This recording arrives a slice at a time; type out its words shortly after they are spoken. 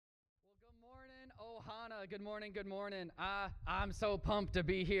Ohana, good morning, good morning. I'm so pumped to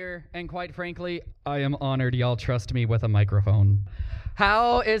be here, and quite frankly, I am honored y'all trust me with a microphone.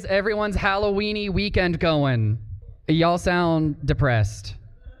 How is everyone's Halloweeny weekend going? Y'all sound depressed.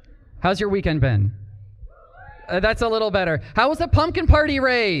 How's your weekend been? That's a little better. How was the pumpkin party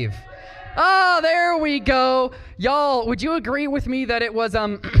rave? Oh, there we go. Y'all, would you agree with me that it was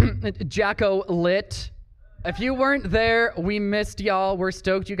Jacko lit? If you weren't there, we missed y'all. We're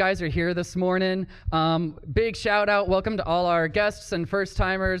stoked you guys are here this morning. Big shout out. Welcome to all our guests and first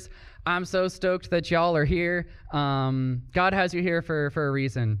timers. I'm so stoked that y'all are here. God has you here for a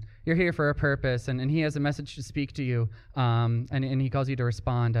reason. You're here for a purpose, and he has a message to speak to you, and he calls you to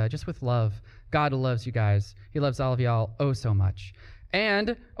respond just with love. God loves you guys. He loves all of y'all oh so much.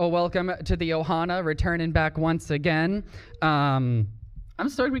 And welcome to the Ohana, returning back once again. I'm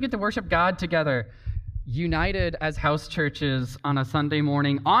stoked we get to worship God together, united as house churches on a Sunday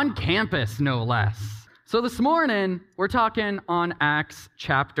morning on campus, no less. So this morning, we're talking on Acts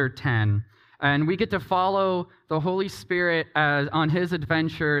chapter 10, and we get to follow the Holy Spirit on his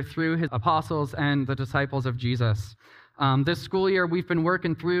adventure through his apostles and the disciples of Jesus. This school year, we've been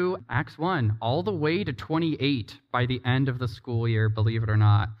working through Acts 1 all the way to 28 by the end of the school year, believe it or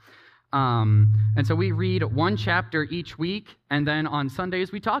not. And so we read one chapter each week, and then on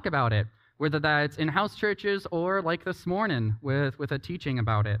Sundays, we talk about it, whether that's in house churches or like this morning with a teaching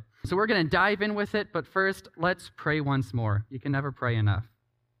about it. So we're going to dive in with it, but first, let's pray once more. You can never pray enough.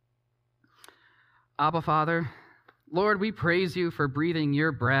 Abba, Father, Lord, we praise you for breathing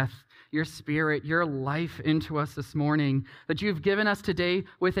your breath, your spirit, your life into us this morning, that you've given us today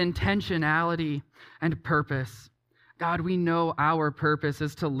with intentionality and purpose. God, we know our purpose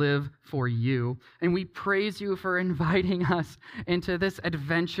is to live for you, and we praise you for inviting us into this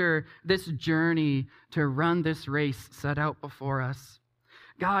adventure, this journey to run this race set out before us.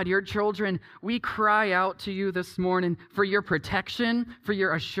 God, your children, we cry out to you this morning for your protection, for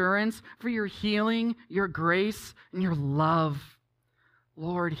your assurance, for your healing, your grace, and your love.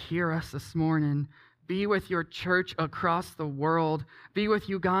 Lord, hear us this morning. Be with your church across the world. Be with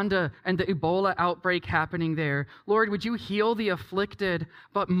Uganda and the Ebola outbreak happening there. Lord, would you heal the afflicted,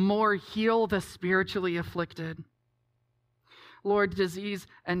 but more heal the spiritually afflicted. Lord, disease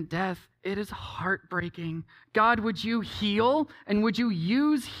and death, it is heartbreaking. God, would you heal, and would you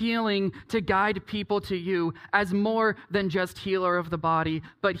use healing to guide people to you as more than just healer of the body,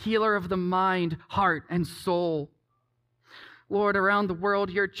 but healer of the mind, heart, and soul. Lord, around the world,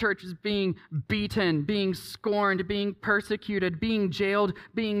 your church is being beaten, being scorned, being persecuted, being jailed,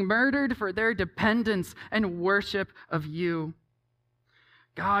 being murdered for their dependence and worship of you.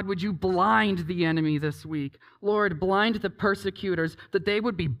 God, would you blind the enemy this week? Lord, blind the persecutors, that they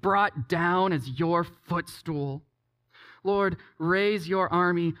would be brought down as your footstool. Lord, raise your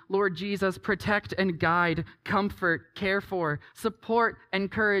army. Lord Jesus, protect and guide, comfort, care for, support,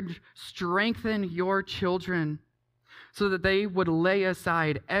 encourage, strengthen your children, so that they would lay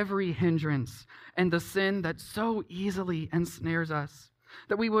aside every hindrance and the sin that so easily ensnares us,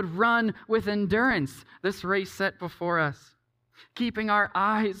 that we would run with endurance this race set before us, keeping our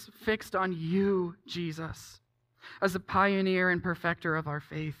eyes fixed on you, Jesus, as the pioneer and perfecter of our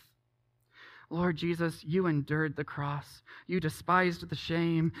faith. Lord Jesus, you endured the cross, you despised the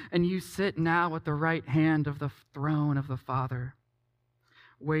shame, and you sit now at the right hand of the throne of the Father,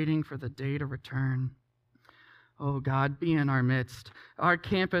 waiting for the day to return. Oh God, be in our midst. Our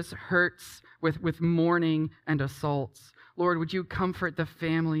campus hurts with mourning and assaults. Lord, would you comfort the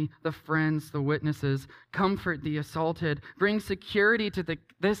family, the friends, the witnesses, comfort the assaulted, bring security to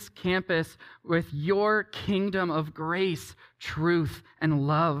this campus with your kingdom of grace, truth, and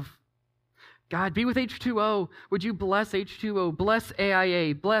love. God, be with H2O. Would you bless H2O, bless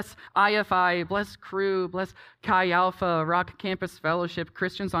AIA, bless IFI, bless Cru, bless Chi Alpha, Rock Campus Fellowship,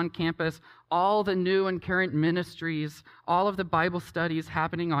 Christians on Campus, all the new and current ministries, all of the Bible studies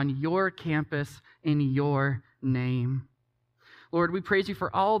happening on your campus in your name. Lord, we praise you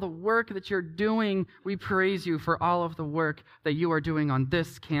for all the work that you're doing. We praise you for all of the work that you are doing on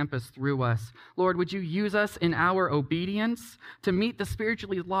this campus through us. Lord, would you use us in our obedience to meet the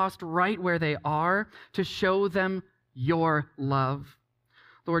spiritually lost right where they are, to show them your love.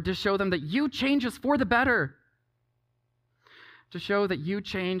 Lord, to show them that you change us for the better, to show that you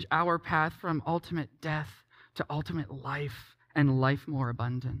change our path from ultimate death to ultimate life and life more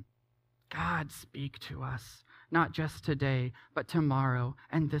abundant. God, speak to us. Not just today, but tomorrow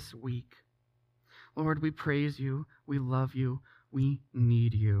and this week. Lord, we praise you, we love you, we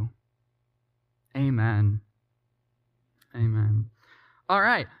need you. Amen. Amen. All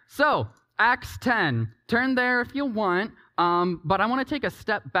right, so Acts 10. Turn there if you want, but I want to take a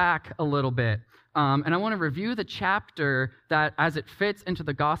step back a little bit. And I want to review the chapter that as it fits into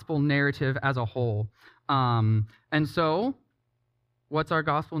the gospel narrative as a whole. And so, what's our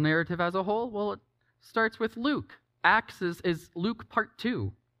gospel narrative as a whole? Well, it starts with Luke. Acts is Luke part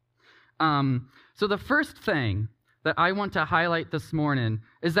 2. So the first thing that I want to highlight this morning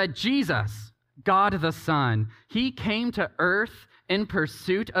is that Jesus, God the Son, he came to earth in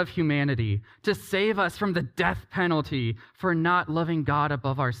pursuit of humanity to save us from the death penalty for not loving God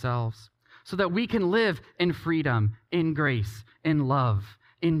above ourselves, so that we can live in freedom, in grace, in love,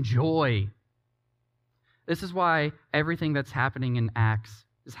 in joy. This is why everything that's happening in Acts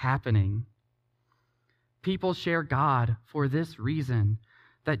is happening. People share God for this reason,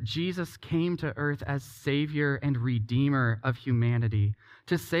 that Jesus came to earth as Savior and Redeemer of humanity,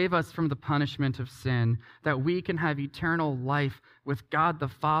 to save us from the punishment of sin, that we can have eternal life with God the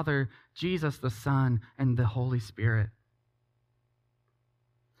Father, Jesus the Son, and the Holy Spirit.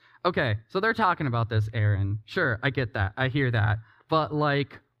 Okay, so they're talking about this, Aaron. Sure, I get that. I hear that. But,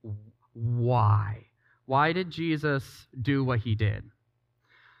 why? Why did Jesus do what he did?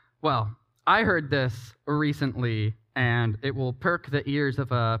 Well, I heard this recently, and it will perk the ears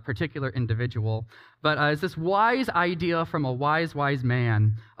of a particular individual. But it's this wise idea from a wise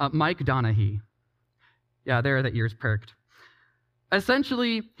man, Mike Donahue. Yeah, there are the ears perked.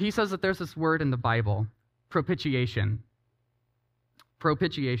 Essentially, he says that there's this word in the Bible, propitiation.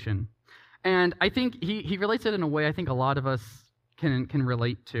 Propitiation. And I think he relates it in a way I think a lot of us can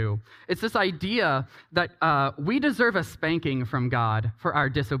relate to. It's this idea that we deserve a spanking from God for our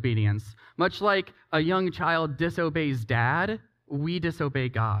disobedience. Much like a young child disobeys dad, we disobey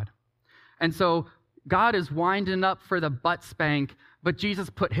God. And so God is winding up for the butt spank, but Jesus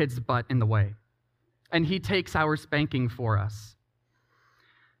put his butt in the way. And he takes our spanking for us.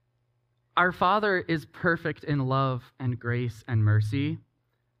 Our Father is perfect in love and grace and mercy,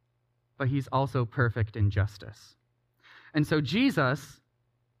 but he's also perfect in justice. And so Jesus,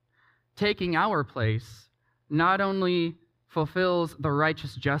 taking our place, not only fulfills the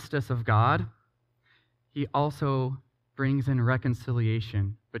righteous justice of God, he also brings in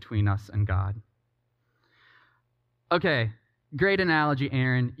reconciliation between us and God. Okay, great analogy,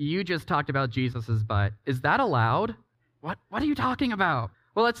 Aaron. You just talked about Jesus' butt. Is that allowed? What are you talking about?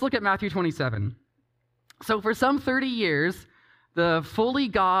 Well, let's look at Matthew 27. So for some 30 years, the fully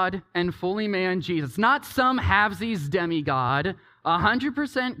God and fully man Jesus, not some halvesies demigod,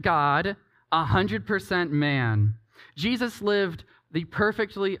 100% God, 100% man. Jesus lived the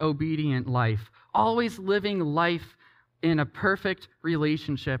perfectly obedient life, always living life in a perfect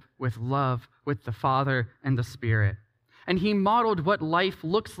relationship with love, with the Father and the Spirit. And he modeled what life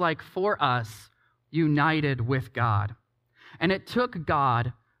looks like for us, united with God. And it took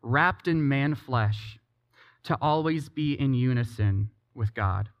God, wrapped in man flesh, to always be in unison with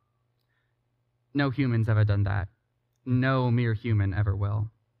God. No human's ever done that. No mere human ever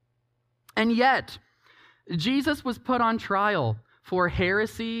will. And yet, Jesus was put on trial for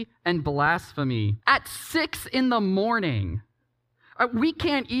heresy and blasphemy at 6 a.m. We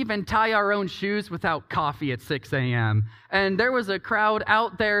can't even tie our own shoes without coffee at 6 a.m. And there was a crowd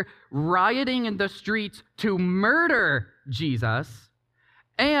out there rioting in the streets to murder Jesus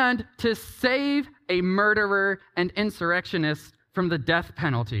and to save a murderer and insurrectionist from the death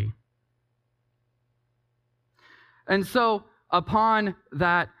penalty. And so, upon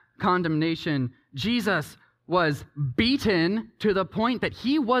that condemnation, Jesus was beaten to the point that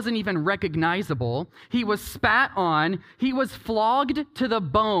he wasn't even recognizable. He was spat on. He was flogged to the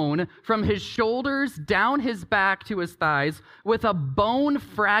bone from his shoulders down his back to his thighs with a bone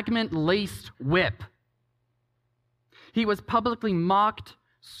fragment-laced whip. He was publicly mocked,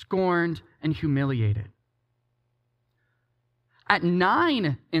 scorned, and humiliated. At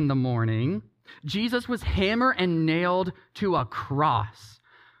 9 a.m, Jesus was hammered and nailed to a cross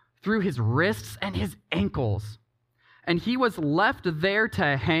through his wrists and his ankles. And he was left there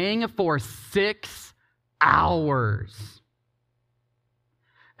to hang for 6 hours.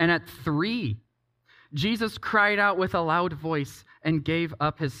 And at 3, Jesus cried out with a loud voice and gave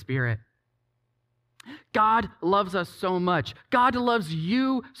up his spirit. God loves us so much. God loves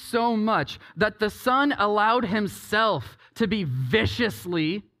you so much that the Son allowed himself to be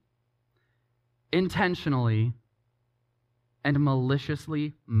viciously, intentionally, and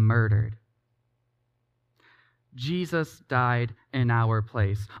maliciously murdered. Jesus died in our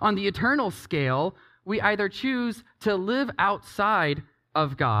place. On the eternal scale, we either choose to live outside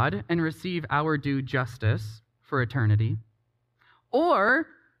of God and receive our due justice for eternity, or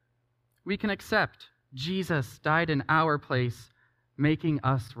we can accept Jesus died in our place, making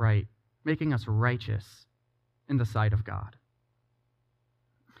us right making us righteous in the sight of God.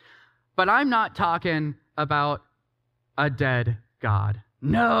 But I'm not talking about a dead God.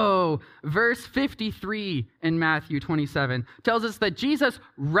 No, verse 53 in Matthew 27 tells us that Jesus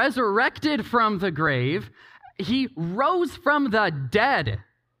resurrected from the grave. He rose from the dead.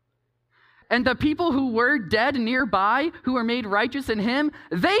 And the people who were dead nearby, who were made righteous in him,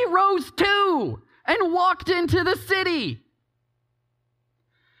 they rose too and walked into the city.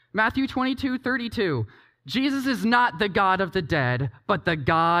 Matthew 22:32, Jesus is not the God of the dead, but the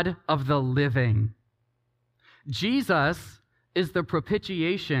God of the living. Jesus is the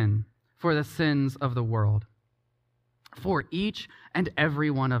propitiation for the sins of the world, for each and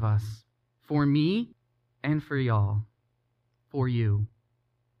every one of us, for me and for y'all, for you.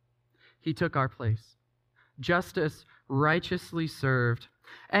 He took our place. Justice righteously served.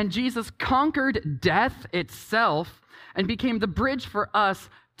 And Jesus conquered death itself and became the bridge for us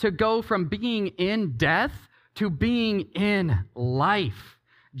to go from being in death to being in life.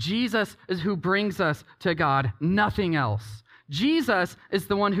 Jesus is who brings us to God, nothing else. Jesus is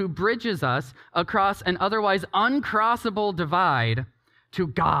the one who bridges us across an otherwise uncrossable divide to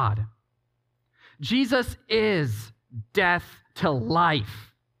God. Jesus is death to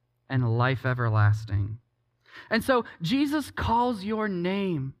life and life everlasting. And so Jesus calls your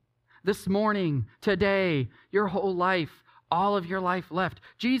name this morning, today, your whole life, all of your life left.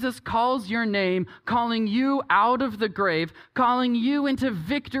 Jesus calls your name, calling you out of the grave, calling you into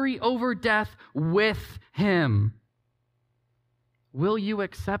victory over death with him. Will you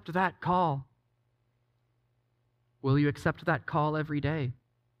accept that call? Will you accept that call every day?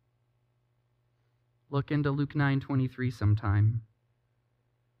 Look into Luke 9:23 sometime.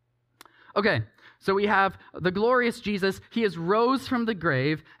 Okay, so we have the glorious Jesus. He has rose from the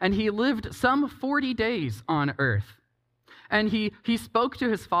grave, and he lived some 40 days on earth. And he spoke to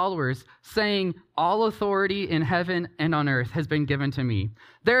his followers, saying, "All authority in heaven and on earth has been given to me.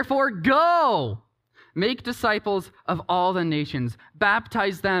 Therefore, go! Make disciples of all the nations.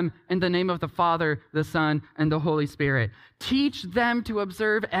 Baptize them in the name of the Father, the Son, and the Holy Spirit. Teach them to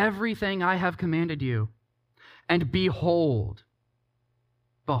observe everything I have commanded you. And behold,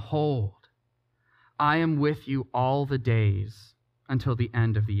 I am with you all the days until the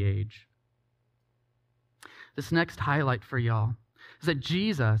end of the age." This next highlight for y'all is that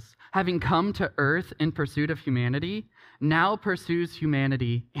Jesus, having come to earth in pursuit of humanity, now pursues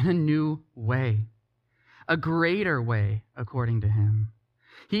humanity in a new way. A greater way, according to him.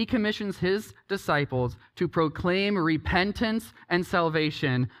 He commissions his disciples to proclaim repentance and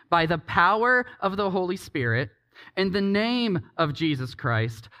salvation by the power of the Holy Spirit in the name of Jesus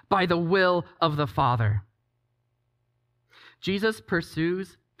Christ, by the will of the Father. Jesus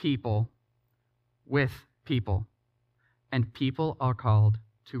pursues people with people, and people are called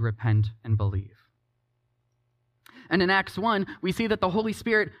to repent and believe. And in Acts 1, we see that the Holy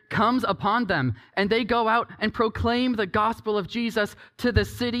Spirit comes upon them, and they go out and proclaim the gospel of Jesus to the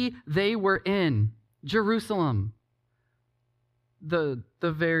city they were in, Jerusalem, the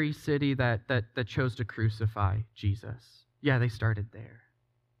very city that chose to crucify Jesus. Yeah, they started there.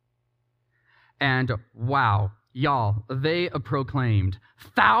 And wow, y'all, they proclaimed.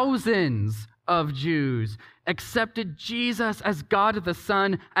 Thousands of Jews accepted Jesus as God the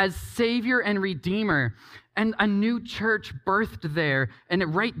Son, as Savior and Redeemer. And a new church birthed there,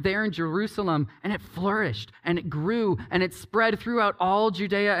 and right there in Jerusalem, and it flourished, and it grew, and it spread throughout all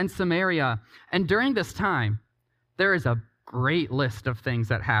Judea and Samaria. And during this time, there is a great list of things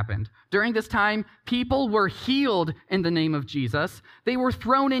that happened. During this time, people were healed in the name of Jesus. They were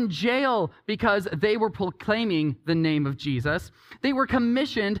thrown in jail because they were proclaiming the name of Jesus. They were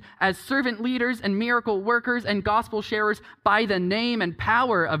commissioned as servant leaders and miracle workers and gospel sharers by the name and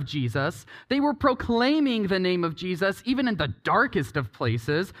power of Jesus. They were proclaiming the name of Jesus even in the darkest of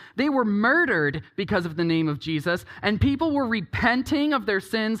places. They were murdered because of the name of Jesus, and people were repenting of their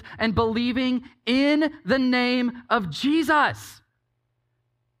sins and believing in the name of Jesus.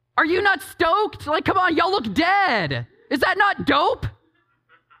 Are you not stoked? Like, come on, y'all look dead. Is that not dope?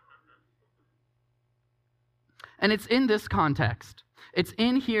 And it's in this context, it's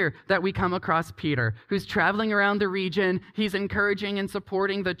in here that we come across Peter, who's traveling around the region. He's encouraging and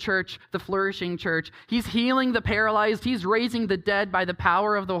supporting the church, the flourishing church. He's healing the paralyzed. He's raising the dead by the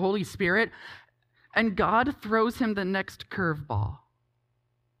power of the Holy Spirit. And God throws him the next curveball.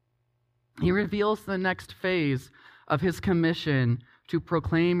 He reveals the next phase of his commission to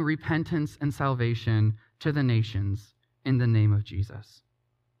proclaim repentance and salvation to the nations in the name of Jesus.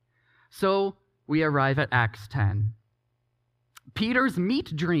 So we arrive at Acts 10. Peter's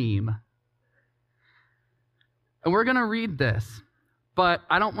meat dream. And we're going to read this. But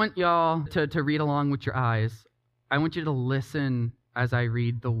I don't want y'all to read along with your eyes. I want you to listen as I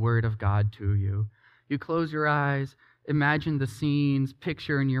read the word of God to you. You close your eyes, imagine the scenes,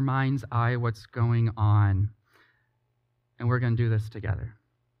 picture in your mind's eye what's going on. And we're going to do this together.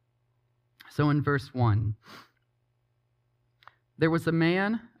 So in verse 1, there was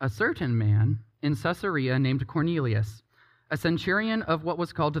a certain man in Caesarea named Cornelius, a centurion of what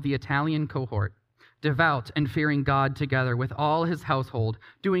was called the Italian cohort, devout and fearing God together with all his household,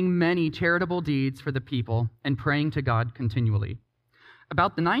 doing many charitable deeds for the people and praying to God continually.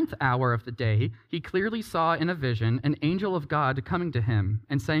 About the 9th hour of the day, he clearly saw in a vision an angel of God coming to him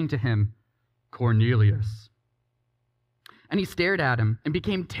and saying to him, "Cornelius." And he stared at him and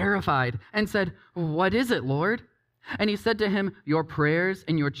became terrified and said, "What is it, Lord?" And he said to him, "Your prayers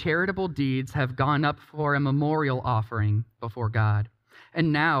and your charitable deeds have gone up for a memorial offering before God.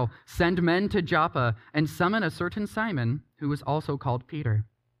 And now send men to Joppa and summon a certain Simon, who is also called Peter.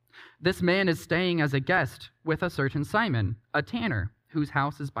 This man is staying as a guest with a certain Simon, a tanner, whose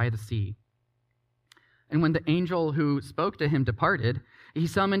house is by the sea." And when the angel who spoke to him departed, he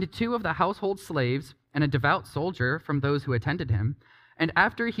summoned 2 of the household slaves and a devout soldier from those who attended him. And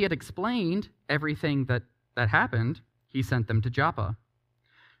after he had explained everything that happened, he sent them to Joppa.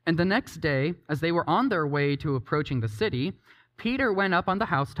 And the next day, as they were on their way to approaching the city, Peter went up on the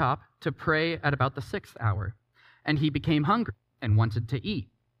housetop to pray at about the 6th hour, and he became hungry and wanted to eat.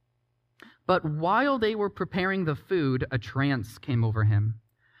 But while they were preparing the food, a trance came over him.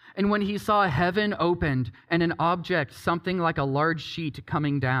 And when he saw heaven opened and an object, something like a large sheet,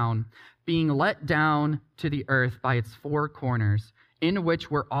 coming down, being let down to the earth by its 4 corners, in which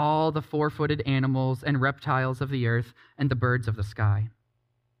were all the 4-footed animals and reptiles of the earth and the birds of the sky.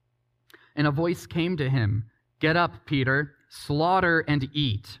 And a voice came to him, "Get up, Peter, slaughter and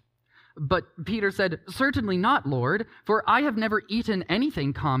eat." But Peter said, "Certainly not, Lord, for I have never eaten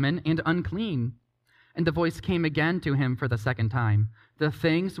anything common and unclean." And the voice came again to him for the 2nd time, "The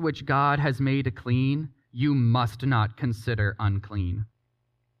things which God has made clean, you must not consider unclean."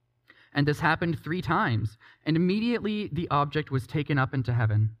 And this happened 3 times, and immediately the object was taken up into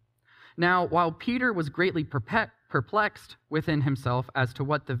heaven. Now, while Peter was greatly perplexed within himself as to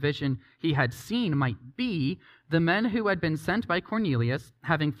what the vision he had seen might be, the men who had been sent by Cornelius,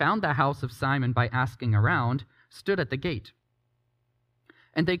 having found the house of Simon by asking around, stood at the gate.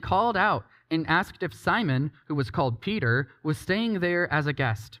 And they called out and asked if Simon, who was called Peter, was staying there as a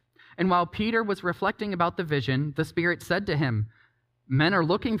guest. And while Peter was reflecting about the vision, the Spirit said to him, "Men are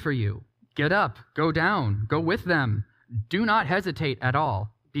looking for you. Get up, go down, go with them. Do not hesitate at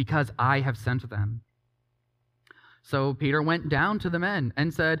all, because I have sent them." So Peter went down to the men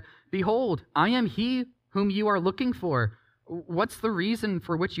and said, "Behold, I am he whom you are looking for. What's the reason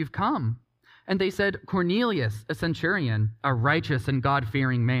for which you've come?" And they said, "Cornelius, a centurion, a righteous and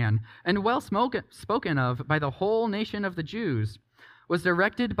God-fearing man, and well spoken of by the whole nation of the Jews, was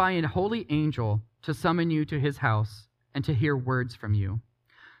directed by a holy angel to summon you to his house and to hear words from you."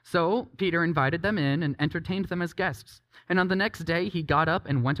 So Peter invited them in and entertained them as guests. And on the next day he got up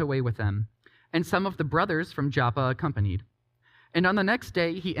and went away with them. And some of the brothers from Joppa accompanied. And on the next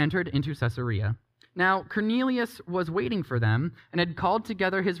day he entered into Caesarea. Now Cornelius was waiting for them and had called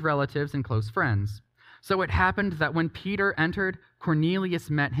together his relatives and close friends. So it happened that when Peter entered, Cornelius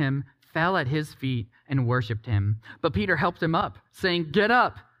met him, fell at his feet, and worshipped him. But Peter helped him up, saying, "Get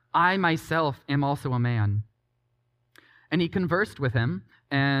up, I myself am also a man." And he conversed with him,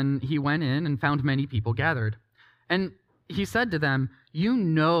 and he went in and found many people gathered. And he said to them, "You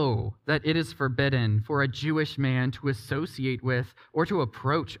know that it is forbidden for a Jewish man to associate with or to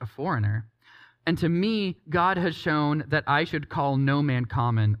approach a foreigner. And to me, God has shown that I should call no man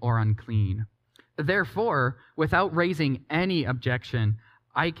common or unclean. Therefore, without raising any objection,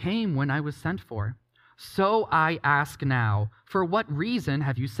 I came when I was sent for. So I ask now, for what reason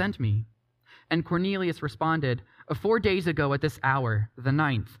have you sent me?" And Cornelius responded, 4 days ago at this hour, the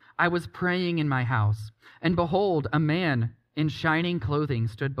 9th, I was praying in my house, and behold, a man in shining clothing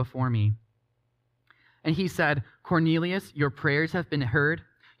stood before me. And he said, "Cornelius, your prayers have been heard.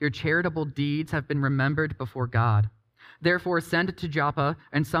 Your charitable deeds have been remembered before God. Therefore send to Joppa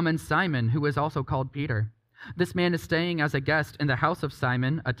and summon Simon, who is also called Peter. This man is staying as a guest in the house of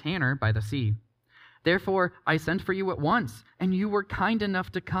Simon, a tanner by the sea. Therefore I sent for you at once, and you were kind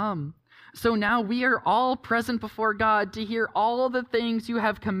enough to come. So now we are all present before God to hear all the things you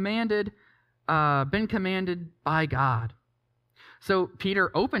have been commanded by God." So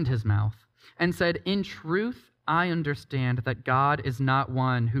Peter opened his mouth and said, "In truth, I understand that God is not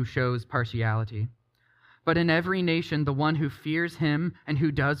one who shows partiality. But in every nation, the one who fears him and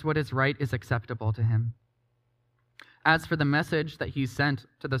who does what is right is acceptable to him. As for the message that he sent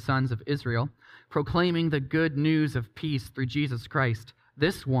to the sons of Israel, proclaiming the good news of peace through Jesus Christ,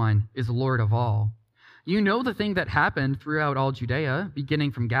 this one is Lord of all. You know the thing that happened throughout all Judea,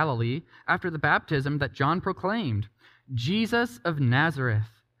 beginning from Galilee, after the baptism that John proclaimed, Jesus of Nazareth,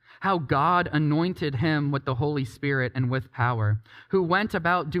 how God anointed him with the Holy Spirit and with power, who went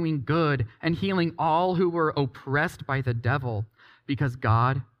about doing good and healing all who were oppressed by the devil, because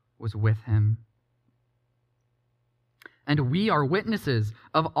God was with him. And we are witnesses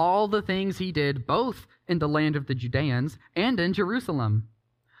of all the things he did, both in the land of the Judeans and in Jerusalem,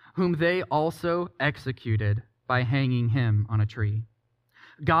 whom they also executed by hanging him on a tree.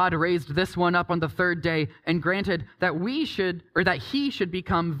 God raised this one up on the third day and granted that he should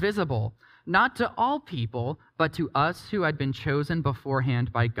become visible, not to all people, but to us who had been chosen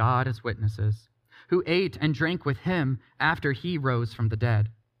beforehand by God as witnesses, who ate and drank with him after he rose from the dead.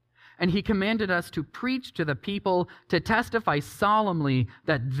 And he commanded us to preach to the people, to testify solemnly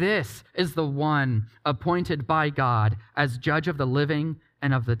that this is the one appointed by God as judge of the living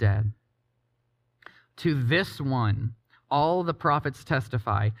and of the dead. To this one, all the prophets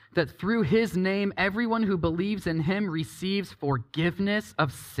testify that through his name, everyone who believes in him receives forgiveness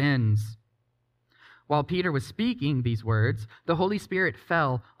of sins. While Peter was speaking these words, the Holy Spirit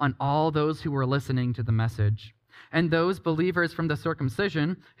fell on all those who were listening to the message. And those believers from the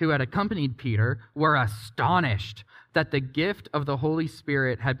circumcision who had accompanied Peter were astonished that the gift of the Holy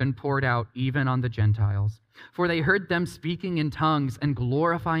Spirit had been poured out even on the Gentiles, for they heard them speaking in tongues and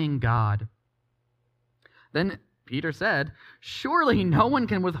glorifying God. Then Peter said, "Surely no one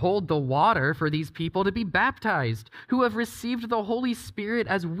can withhold the water for these people to be baptized, who have received the Holy Spirit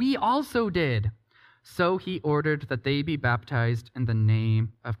as we also did." So he ordered that they be baptized in the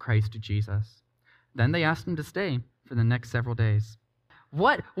name of Christ Jesus. Then they asked him to stay for the next several days.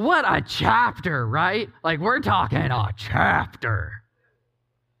 What a chapter, right? Like, we're talking a chapter.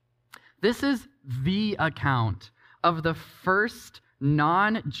 This is the account of the first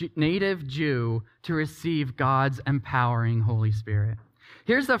non-native Jew to receive God's empowering Holy Spirit.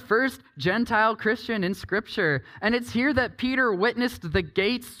 Here's the first Gentile Christian in Scripture, and it's here that Peter witnessed the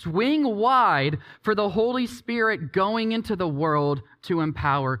gates swing wide for the Holy Spirit going into the world to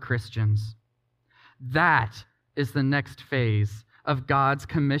empower Christians. That is the next phase of God's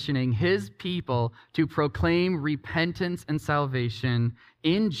commissioning his people to proclaim repentance and salvation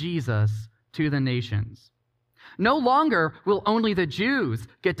in Jesus to the nations. No longer will only the Jews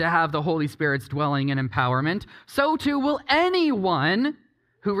get to have the Holy Spirit's dwelling and empowerment. So too will anyone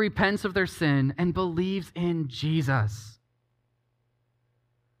who repents of their sin and believes in Jesus.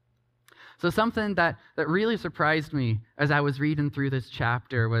 So something that really surprised me as I was reading through this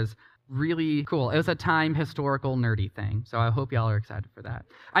chapter was really cool. It was a time historical nerdy thing, so I hope y'all are excited for that.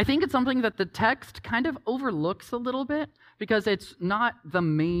 I think it's something that the text kind of overlooks a little bit because it's not the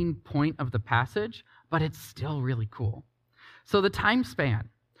main point of the passage, but it's still really cool. So the time span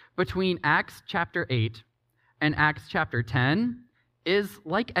between Acts chapter 8 and Acts chapter 10 is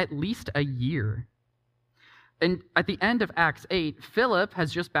like at least a year. And at the end of Acts 8, Philip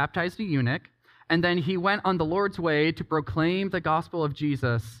has just baptized a eunuch, and then he went on the Lord's way to proclaim the gospel of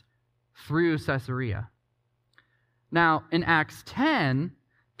Jesus through Caesarea. Now, in Acts 10,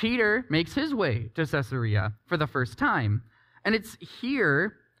 Peter makes his way to Caesarea for the first time. And it's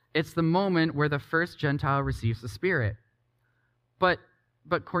the moment where the first Gentile receives the Spirit. But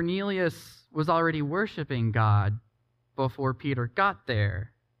Cornelius was already worshiping God before Peter got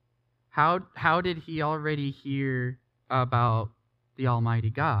there. How did he already hear about the Almighty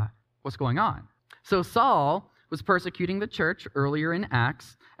God? What's going on? So Saul was persecuting the church earlier in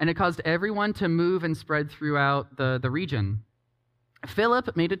Acts, and it caused everyone to move and spread throughout the region.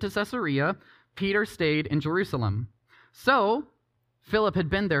 Philip made it to Caesarea. Peter stayed in Jerusalem. So Philip had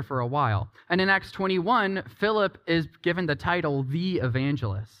been there for a while. And in Acts 21, Philip is given the title the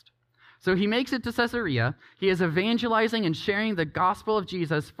evangelist. So he makes it to Caesarea. He is evangelizing and sharing the gospel of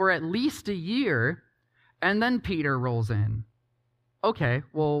Jesus for at least a year, and then Peter rolls in. Okay,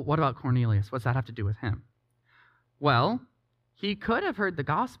 well, what about Cornelius? What's that have to do with him? Well, he could have heard the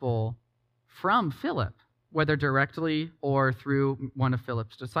gospel from Philip, whether directly or through one of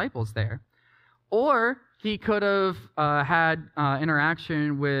Philip's disciples there. Or he could have had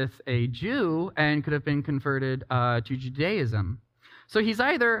interaction with a Jew and could have been converted to Judaism. So he's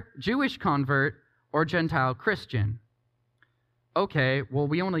either Jewish convert or Gentile Christian. Okay, well,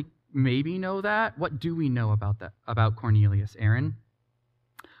 we only maybe know that. What do we know about Cornelius, Aaron?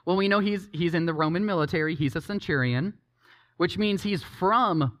 Well, we know he's in the Roman military. He's a centurion, which means he's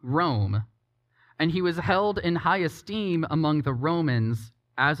from Rome. And he was held in high esteem among the Romans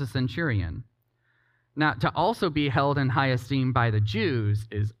as a centurion. Now, to also be held in high esteem by the Jews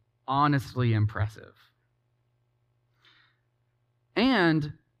is honestly impressive.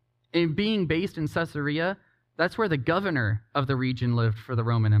 And in being based in Caesarea, that's where the governor of the region lived for the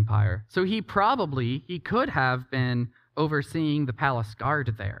Roman Empire. So he could have been overseeing the palace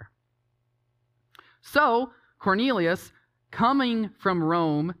guard there. So Cornelius, coming from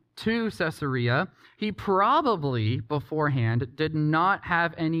Rome to Caesarea, he probably beforehand did not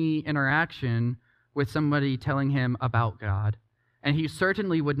have any interaction with somebody telling him about God. And he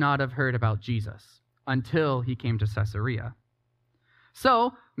certainly would not have heard about Jesus until he came to Caesarea.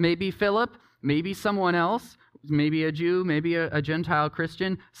 So maybe Philip, maybe someone else, maybe a Jew, maybe a Gentile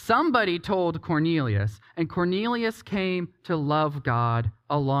Christian, somebody told Cornelius, and Cornelius came to love God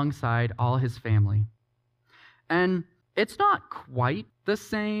alongside all his family. And it's not quite the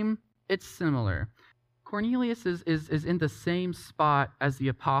same, it's similar. Cornelius is in the same spot as the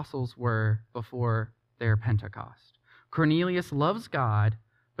apostles were before their Pentecost. Cornelius loves God,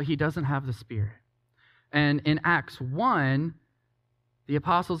 but he doesn't have the Spirit. And in Acts 1, the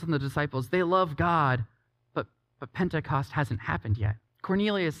apostles and the disciples, they love God, but Pentecost hasn't happened yet.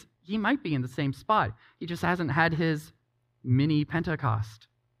 Cornelius, he might be in the same spot. He just hasn't had his mini Pentecost.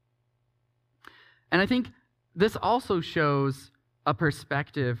 And I think this also shows a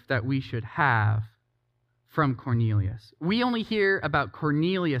perspective that we should have from Cornelius. We only hear about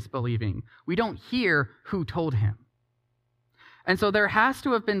Cornelius believing. We don't hear who told him. And so there has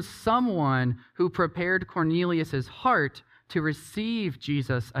to have been someone who prepared Cornelius' heart to receive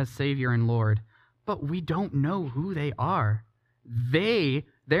Jesus as Savior and Lord, but we don't know who they are.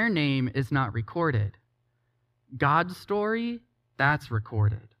 Their name is not recorded. God's story, that's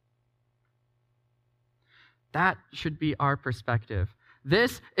recorded. That should be our perspective.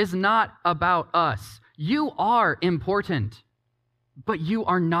 This is not about us. You are important, but you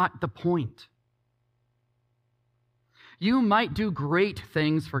are not the point. You might do great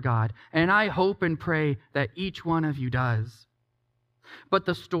things for God, and I hope and pray that each one of you does. But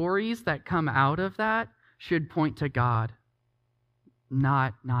the stories that come out of that should point to God,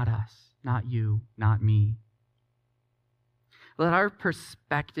 not us, not you, not me. Let our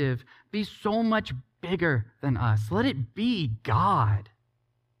perspective be so much bigger than us. Let it be God.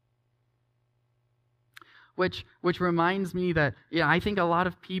 Which reminds me that, I think a lot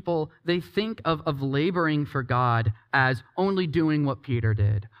of people, they think of laboring for God as only doing what Peter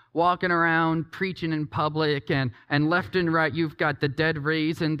did. Walking around, preaching in public, and left and right, you've got the dead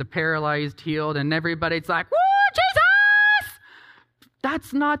raised and the paralyzed healed, and everybody's like, woo, Jesus!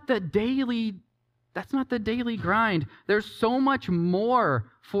 That's not the daily grind. There's so much more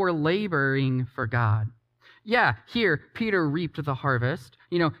for laboring for God. Yeah, here, Peter reaped the harvest.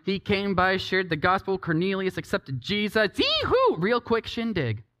 He came by, shared the gospel. Cornelius accepted Jesus. Yee-hoo! Real quick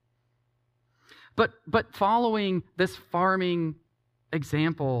shindig. But following this farming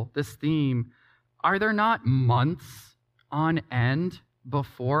example, this theme, are there not months on end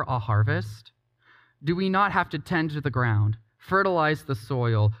before a harvest? Do we not have to tend to the ground, fertilize the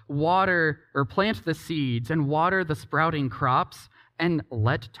soil, water or plant the seeds, and water the sprouting crops, and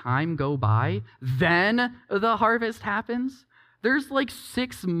let time go by? Then the harvest happens? There's like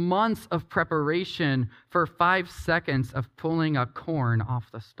 6 months of preparation for 5 seconds of pulling a corn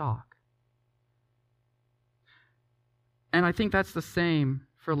off the stalk. And I think that's the same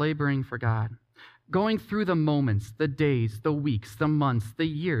for laboring for God. Going through the moments, the days, the weeks, the months, the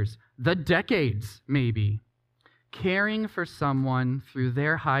years, the decades, maybe. Caring for someone through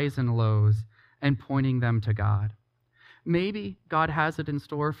their highs and lows and pointing them to God. Maybe God has it in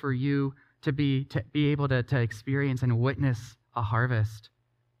store for you to be able to experience and witness a harvest.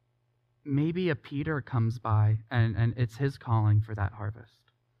 Maybe a Peter comes by and it's his calling for that harvest.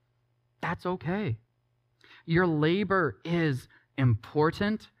 That's okay. Your labor is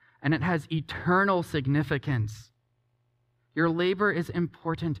important and it has eternal significance. Your labor is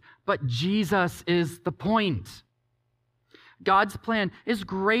important, but Jesus is the point. God's plan is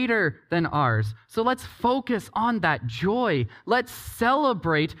greater than ours. So let's focus on that joy. Let's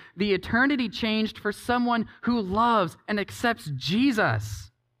celebrate the eternity changed for someone who loves and accepts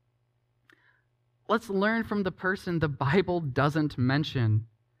Jesus. Let's learn from the person the Bible doesn't mention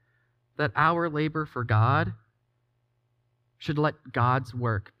that our labor for God should let God's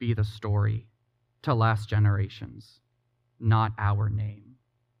work be the story to last generations, not our name.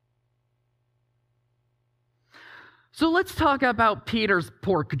 So let's talk about Peter's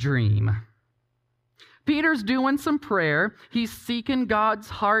pork dream. Peter's doing some prayer. He's seeking God's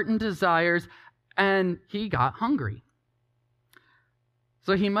heart and desires, and he got hungry.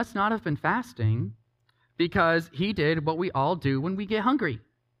 So he must not have been fasting, because he did what we all do when we get hungry.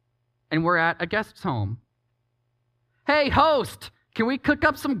 and we're at a guest's home. Hey, host, can we cook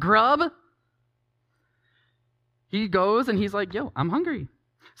up some grub? He goes and he's like, yo, I'm hungry.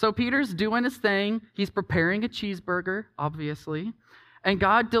 So Peter's doing his thing. He's preparing a cheeseburger, obviously, and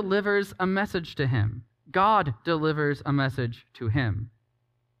God delivers a message to him. God delivers a message to him.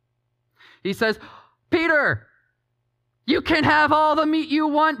 He says, Peter, you can have all the meat you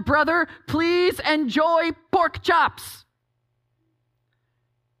want, brother. Please enjoy pork chops.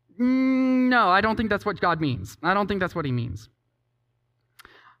 No, I don't think that's what God means. I don't think that's what he means.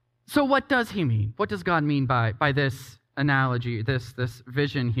 So what does he mean? What does God mean by this analogy, this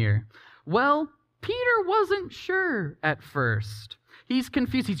vision here? Well, Peter wasn't sure at first. He's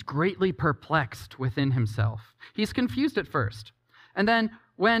confused. He's greatly perplexed within himself. He's confused at first. And then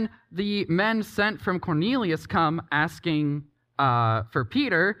when the men sent from Cornelius come asking for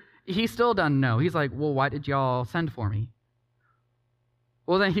Peter, he still doesn't know. He's like, well, why did y'all send for me?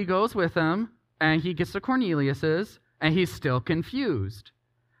 Well, then he goes with them, and he gets to Cornelius's, and he's still confused.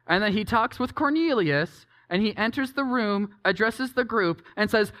 And then he talks with Cornelius, and he enters the room, addresses the group, and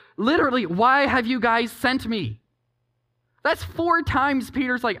says, literally, why have you guys sent me? That's 4 times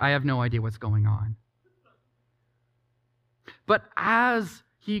Peter's like, I have no idea what's going on. But as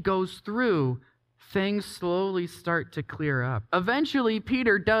he goes through, things slowly start to clear up. Eventually,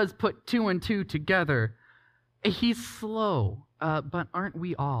 Peter does put 2 and 2 together. He's slow, but aren't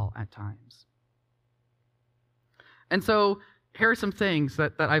we all at times? And so here are some things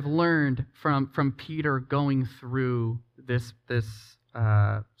that I've learned from Peter going through this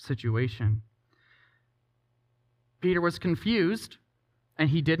situation. Peter was confused, and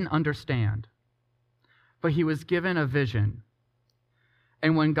he didn't understand. But he was given a vision.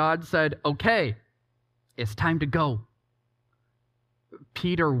 And when God said, okay, it's time to go,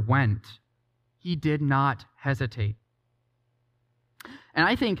 Peter went. He did not hesitate. And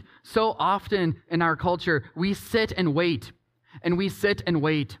I think so often in our culture, we sit and wait, and we sit and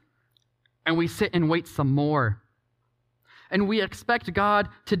wait, and we sit and wait some more. And we expect God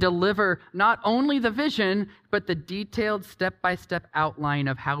to deliver not only the vision, but the detailed step-by-step outline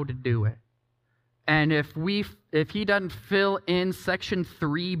of how to do it. And if he doesn't fill in section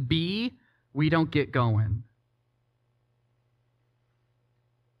 3b, we don't get going.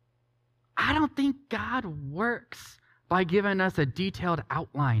 I don't think God works by giving us a detailed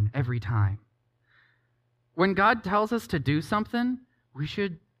outline every time. When God tells us to do something, we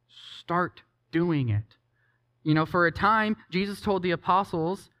should start doing it. You know, for a time, Jesus told the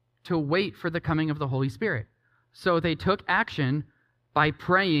apostles to wait for the coming of the Holy Spirit. So they took action by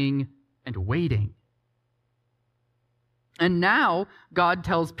praying and waiting. And now God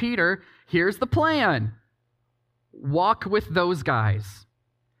tells Peter, here's the plan. Walk with those guys.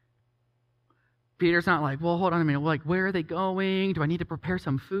 Peter's not like, well, hold on a minute. Like, where are they going? Do I need to prepare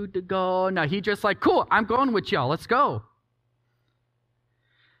some food to go? No, he just like, cool, I'm going with y'all. Let's go.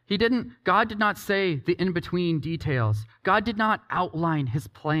 God did not say the in-between details. God did not outline his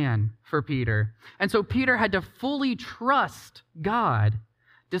plan for Peter. And so Peter had to fully trust God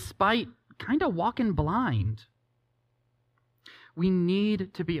despite kind of walking blind. We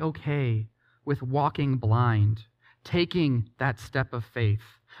need to be okay with walking blind, taking that step of faith.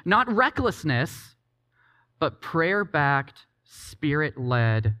 Not recklessness, but prayer-backed,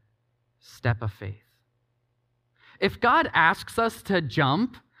 spirit-led step of faith. If God asks us to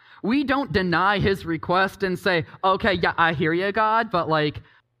jump, we don't deny his request and say, okay, yeah, I hear you, God, but like,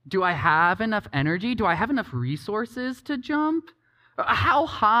 do I have enough energy? Do I have enough resources to jump? How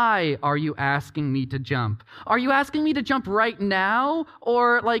high are you asking me to jump? Are you asking me to jump right now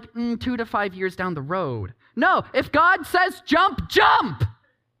or like 2 to 5 years down the road? No, if God says jump, jump!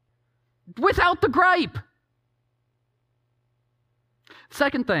 Without the gripe.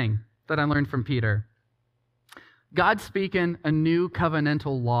 Second thing that I learned from Peter, God's speaking a new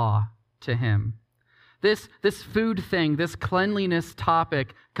covenantal law to him. This food thing, this cleanliness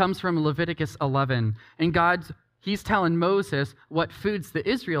topic comes from Leviticus 11. And he's telling Moses what foods the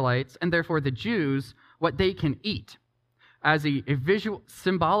Israelites, and therefore the Jews, what they can eat as a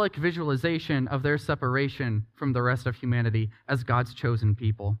symbolic visualization of their separation from the rest of humanity as God's chosen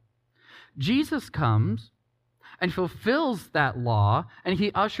people. Jesus comes and fulfills that law, and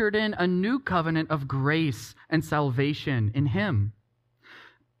he ushered in a new covenant of grace and salvation in him.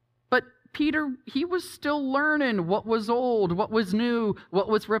 But Peter, he was still learning what was old, what was new, what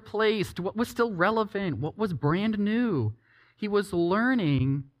was replaced, what was still relevant, what was brand new. He was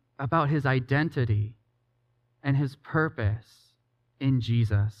learning about his identity and his purpose in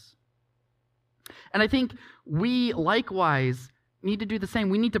Jesus. And I think we likewise need to do the same.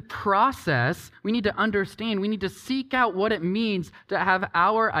 We need to process, we need to understand, we need to seek out what it means to have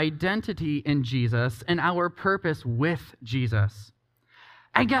our identity in Jesus and our purpose with Jesus.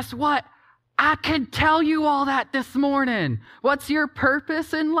 And guess what? I can tell you all that this morning. What's your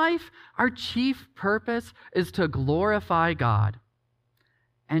purpose in life? Our chief purpose is to glorify God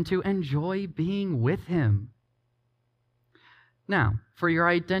and to enjoy being with Him. Now, for your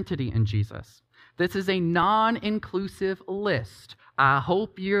identity in Jesus, this is a non-inclusive list. I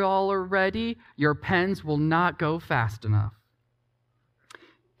hope you all are ready. Your pens will not go fast enough.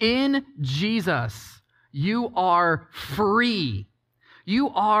 In Jesus, you are free. You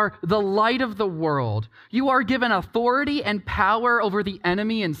are the light of the world. You are given authority and power over the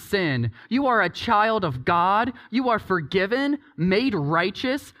enemy and sin. You are a child of God. You are forgiven, made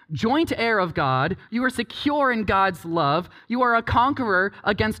righteous, joint heir of God. You are secure in God's love. You are a conqueror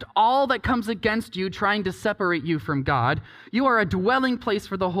against all that comes against you, trying to separate you from God. You are a dwelling place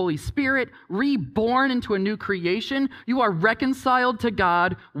for the Holy Spirit, reborn into a new creation. You are reconciled to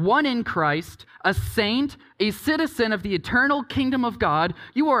God, one in Christ, a saint, a citizen of the eternal kingdom of God.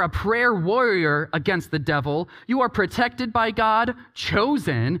 You are a prayer warrior against the devil. You are protected by God,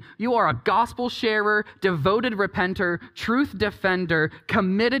 chosen. You are a gospel sharer, devoted repenter, truth defender,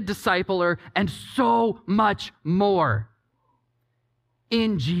 committed discipler, and so much more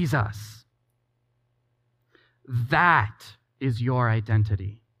in Jesus. That is your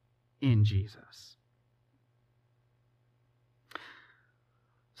identity in Jesus.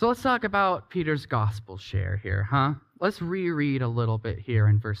 So let's talk about Peter's gospel share here, huh? Let's reread a little bit here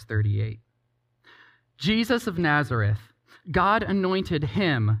in verse 38. Jesus of Nazareth, God anointed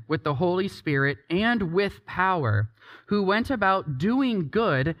him with the Holy Spirit and with power, who went about doing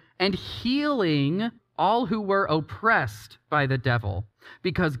good and healing all who were oppressed by the devil,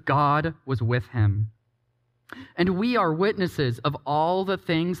 because God was with him. And we are witnesses of all the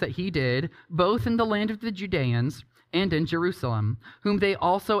things that he did, both in the land of the Judeans and in Jerusalem, whom they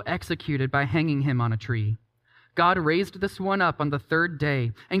also executed by hanging him on a tree. God raised this one up on the third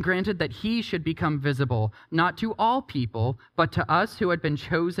day and granted that he should become visible, not to all people, but to us who had been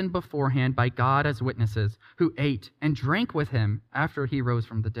chosen beforehand by God as witnesses, who ate and drank with him after he rose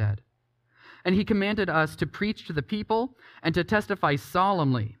from the dead. And he commanded us to preach to the people and to testify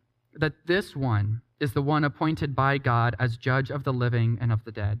solemnly that this one is the one appointed by God as judge of the living and of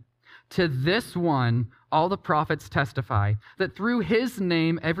the dead. To this one, all the prophets testify that through his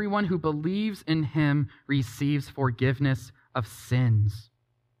name, everyone who believes in him receives forgiveness of sins.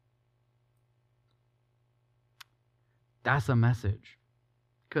 That's a message.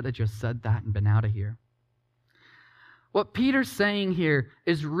 Could have just said that and been out of here. What Peter's saying here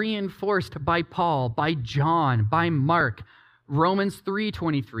is reinforced by Paul, by John, by Mark, Romans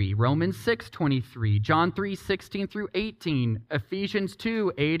 3:23, Romans 6:23, John 3:16 through 18, Ephesians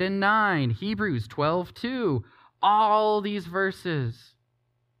 2:8 and 9, Hebrews 12:2. All these verses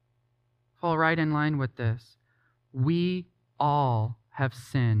fall right in line with this. We all have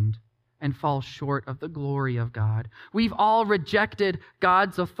sinned and fall short of the glory of God. We've all rejected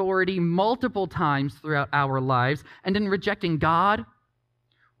God's authority multiple times throughout our lives, and in rejecting God,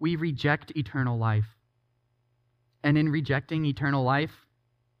 we reject eternal life. And in rejecting eternal life,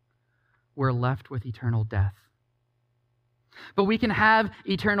 we're left with eternal death. But we can have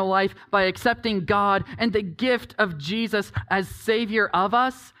eternal life by accepting God and the gift of Jesus as Savior of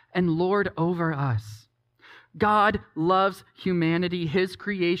us and Lord over us. God loves humanity, his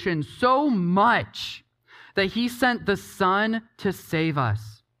creation, so much that he sent the Son to save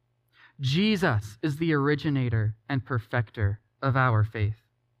us. Jesus is the originator and perfecter of our faith.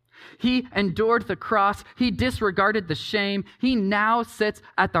 He endured the cross. He disregarded the shame. He now sits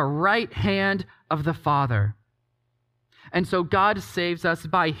at the right hand of the Father. And so God saves us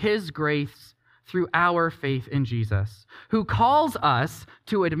by his grace through our faith in Jesus, who calls us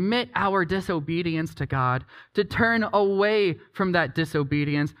to admit our disobedience to God, to turn away from that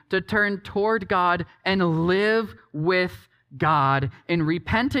disobedience, to turn toward God and live with God in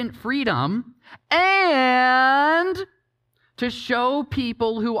repentant freedom, and to show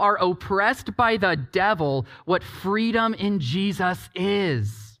people who are oppressed by the devil what freedom in Jesus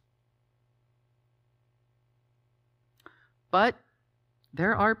is. But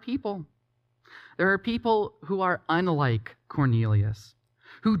there are people who are unlike Cornelius,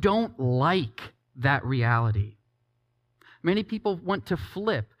 who don't like that reality. Many people want to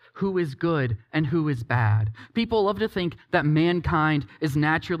flip who is good and who is bad. People love to think that mankind is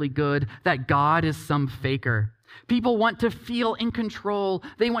naturally good, that God is some faker. People want to feel in control.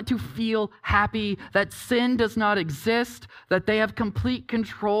 They want to feel happy that sin does not exist, that they have complete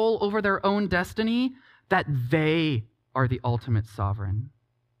control over their own destiny, that they are the ultimate sovereign.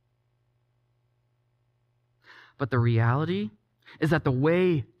 But the reality is that the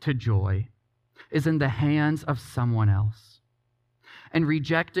way to joy is in the hands of someone else. And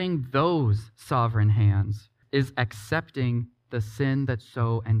rejecting those sovereign hands is accepting the sin that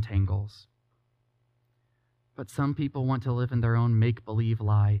so entangles. But some people want to live in their own make-believe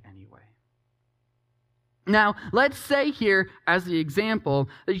lie anyway. Now, let's say here, as the example,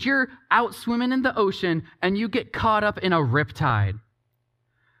 that you're out swimming in the ocean and you get caught up in a riptide.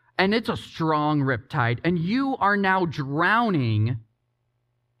 And it's a strong riptide, and you are now drowning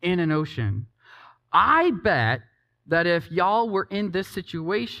in an ocean. I bet that if y'all were in this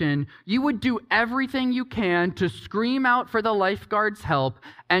situation, you would do everything you can to scream out for the lifeguard's help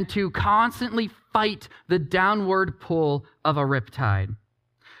and to constantly fight the downward pull of a riptide,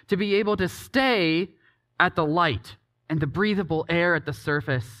 to be able to stay at the light and the breathable air at the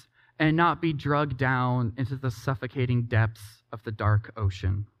surface and not be dragged down into the suffocating depths of the dark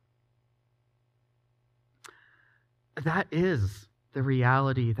ocean. That is the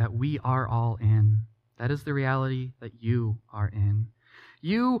reality that we are all in. That is the reality that you are in.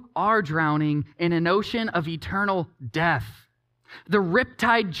 You are drowning in an ocean of eternal death. The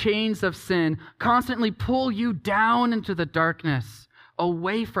riptide chains of sin constantly pull you down into the darkness,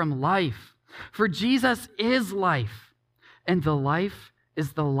 away from life. For Jesus is life, and the life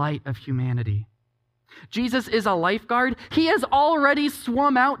is the light of humanity. Jesus is a lifeguard. He has already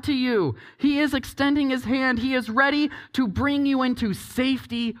swum out to you. He is extending his hand. He is ready to bring you into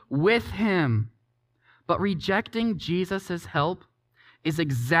safety with him. But rejecting Jesus' help is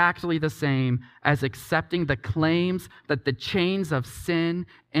exactly the same as accepting the claims that the chains of sin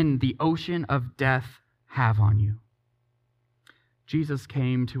and the ocean of death have on you. Jesus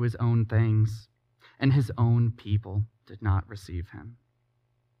came to his own things, and his own people did not receive him.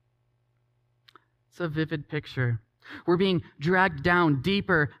 It's a vivid picture. We're being dragged down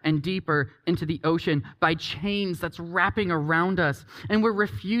deeper and deeper into the ocean by chains that's wrapping around us, and we're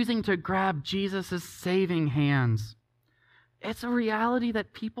refusing to grab Jesus' saving hands. It's a reality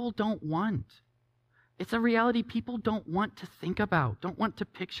that people don't want. It's a reality people don't want to think about, don't want to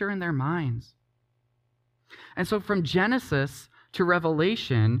picture in their minds. And so from Genesis to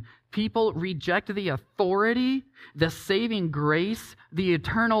Revelation, people reject the authority, the saving grace, the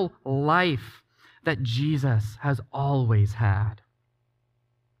eternal life that Jesus has always had.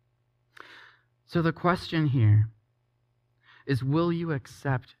 So the question here is, will you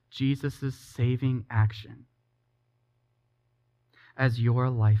accept Jesus' saving action as your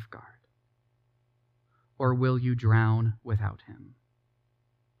lifeguard, or will you drown without him?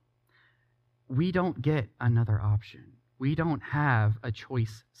 We don't get another option. We don't have a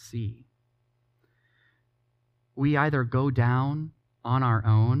choice C. We either go down on our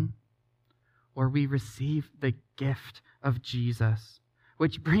own, or we receive the gift of Jesus,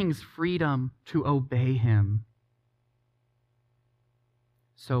 which brings freedom to obey him.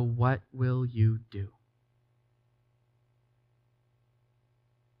 So what will you do?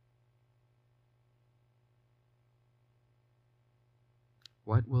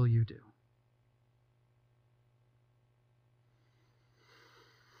 What will you do?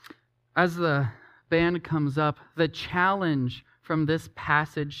 As the band comes up, the challenge from this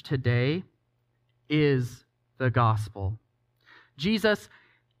passage today is the gospel. Jesus,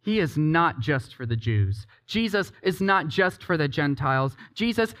 he is not just for the Jews. Jesus is not just for the Gentiles.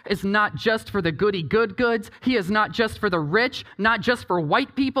 Jesus is not just for the goody good goods. He is not just for the rich, not just for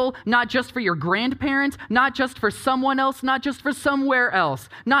white people, not just for your grandparents, not just for someone else, not just for somewhere else,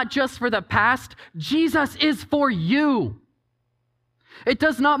 not just for the past. Jesus is for you. It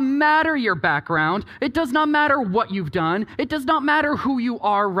does not matter your background. It does not matter what you've done. It does not matter who you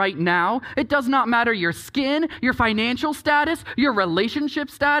are right now. It does not matter your skin, your financial status, your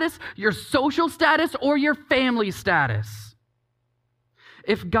relationship status, your social status, or your family status.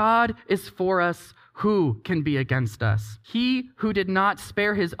 If God is for us, who can be against us? He who did not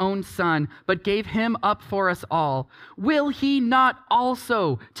spare his own son, but gave him up for us all, will he not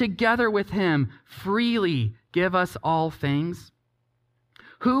also, together with him, freely give us all things?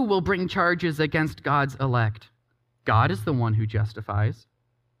 Who will bring charges against God's elect? God is the one who justifies.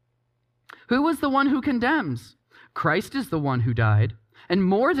 Who is the one who condemns? Christ is the one who died, and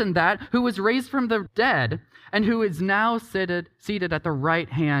more than that, who was raised from the dead, and who is now seated at the right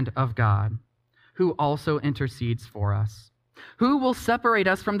hand of God, who also intercedes for us. Who will separate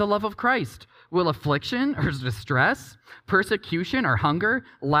us from the love of Christ? Will affliction or distress, persecution or hunger,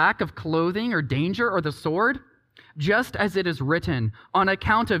 lack of clothing or danger or the sword? Just as it is written, on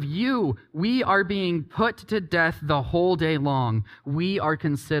account of you, we are being put to death the whole day long. We are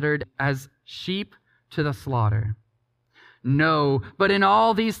considered as sheep to the slaughter. No, but in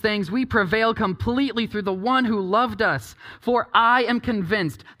all these things we prevail completely through the one who loved us. For I am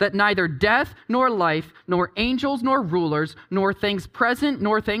convinced that neither death nor life, nor angels nor rulers, nor things present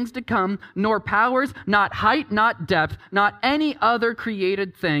nor things to come, nor powers, not height, not depth, not any other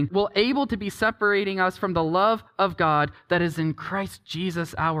created thing will able to be separating us from the love of God that is in Christ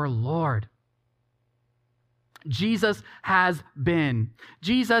Jesus our Lord. Jesus has been.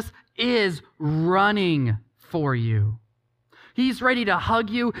 Jesus is running for you. He's ready to hug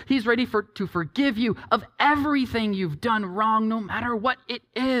you. He's ready to forgive you of everything you've done wrong, no matter what it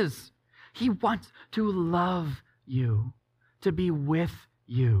is. He wants to love you, to be with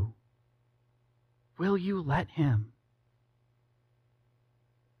you. Will you let him?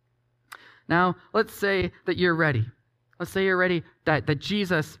 Now, let's say that you're ready. Let's say you're ready that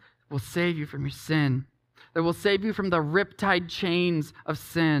Jesus will save you from your sin, that will save you from the riptide chains of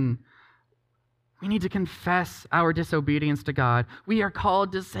sin. We need to confess our disobedience to God. We are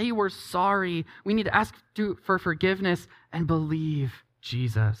called to say we're sorry. We need to ask for forgiveness and believe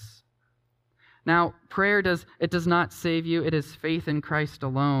Jesus. Now, prayer does not save you. It is faith in Christ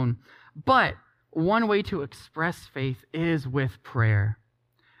alone. But one way to express faith is with prayer.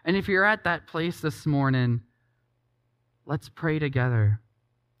 And if you're at that place this morning, let's pray together.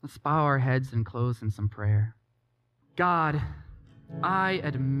 Let's bow our heads and close in some prayer. God, I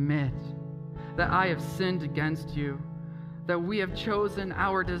admit that I have sinned against you, that we have chosen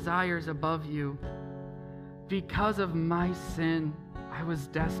our desires above you. Because of my sin, I was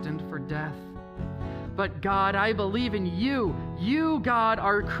destined for death. But God, I believe in you. You, God,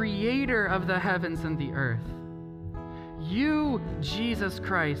 are creator of the heavens and the earth. You, Jesus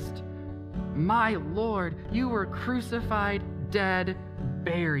Christ, my Lord, you were crucified, dead,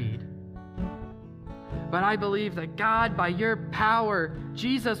 buried. But I believe that God, by your power,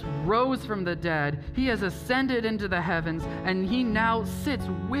 Jesus rose from the dead. He has ascended into the heavens, and he now sits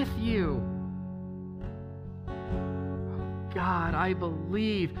with you. God, I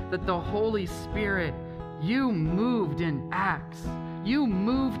believe that the Holy Spirit, you moved in Acts. You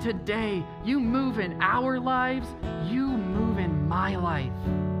move today. You move in our lives. You move in my life.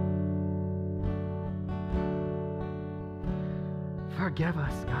 Forgive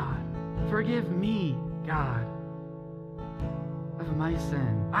us, God. Forgive me, God, of my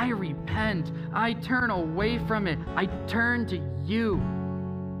sin. I repent. I turn away from it. I turn to you.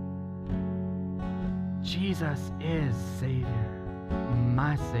 Jesus is Savior,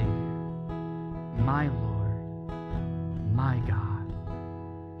 my Savior, my Lord, my God.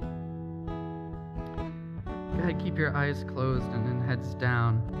 Go ahead, keep your eyes closed and then heads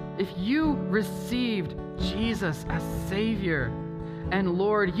down. If you received Jesus as Savior, and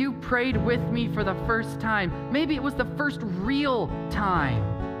Lord, you prayed with me for the first time. Maybe it was the first real time.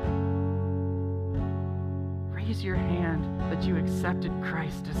 Raise your hand that you accepted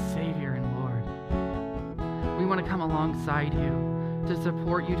Christ as Savior and Lord. We want to come alongside you to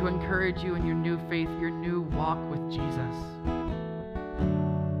support you, to encourage you in your new faith, your new walk with Jesus.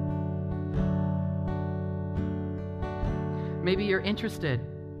 Maybe you're interested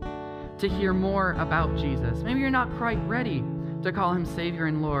to hear more about Jesus. Maybe you're not quite ready to call him Savior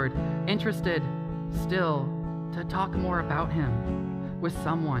and Lord, interested still to talk more about him with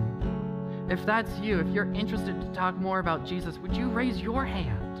someone. If that's you, if you're interested to talk more about Jesus, would you raise your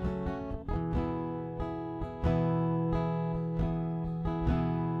hand?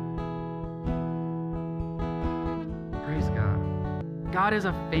 Praise God. God is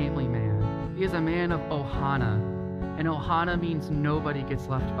a family man. He is a man of Ohana, and Ohana means nobody gets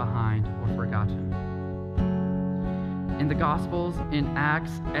left behind or forgotten. In the Gospels, in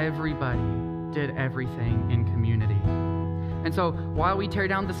Acts, everybody did everything in community. And so while we tear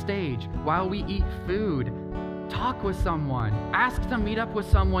down the stage, while we eat food, talk with someone, ask to meet up with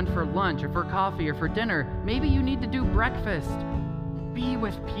someone for lunch or for coffee or for dinner. Maybe you need to do breakfast. Be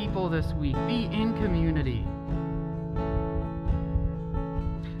with people this week. Be in community.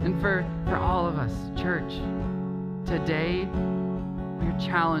 And for all of us, church, today we're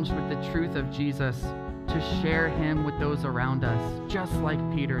challenged with the truth of Jesus, to share him with those around us, just like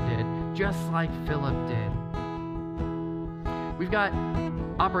Peter did, just like Philip did. We've got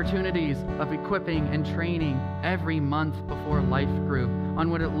opportunities of equipping and training every month before Life Group on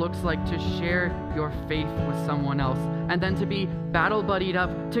what it looks like to share your faith with someone else, and then to be battle buddied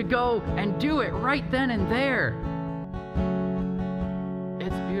up to go and do it right then and there.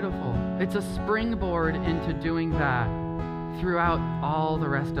 It's beautiful. It's a springboard into doing that throughout all the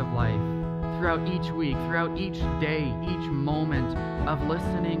rest of life. Throughout each week, throughout each day, each moment of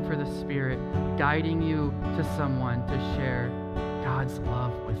listening for the Spirit, guiding you to someone to share God's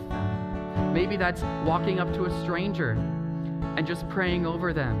love with them. Maybe that's walking up to a stranger and just praying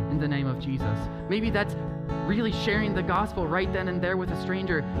over them in the name of Jesus. Maybe that's really sharing the gospel right then and there with a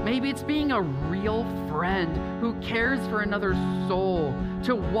stranger. Maybe it's being a real friend who cares for another soul,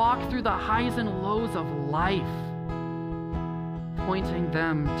 to walk through the highs and lows of life, pointing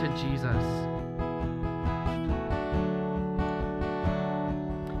them to Jesus.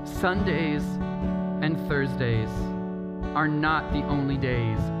 Sundays and Thursdays are not the only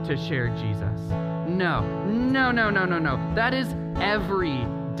days to share Jesus. No. That is every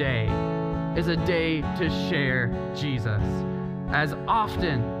day is a day to share Jesus as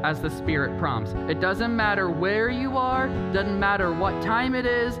often as the Spirit prompts. It doesn't matter where you are, doesn't matter what time it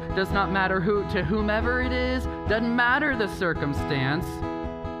is, does not matter to whomever it is, doesn't matter the circumstance.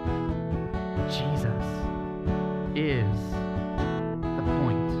 Jesus is the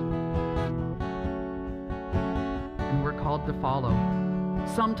point. And we're called to follow,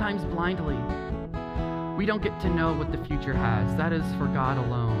 sometimes blindly. We don't get to know what the future has. That is for God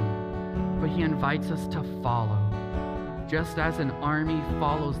alone. But He invites us to follow, just as an army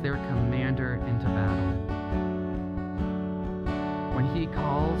follows their commander into battle. When He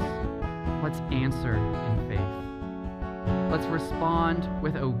calls, let's answer in faith. Let's respond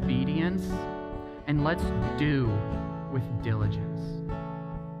with obedience, and let's do with diligence.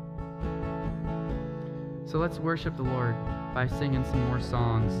 So let's worship the Lord by singing some more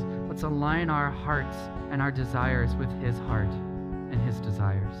songs. Let's align our hearts and our desires with His heart and His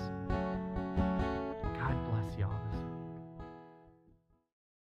desires.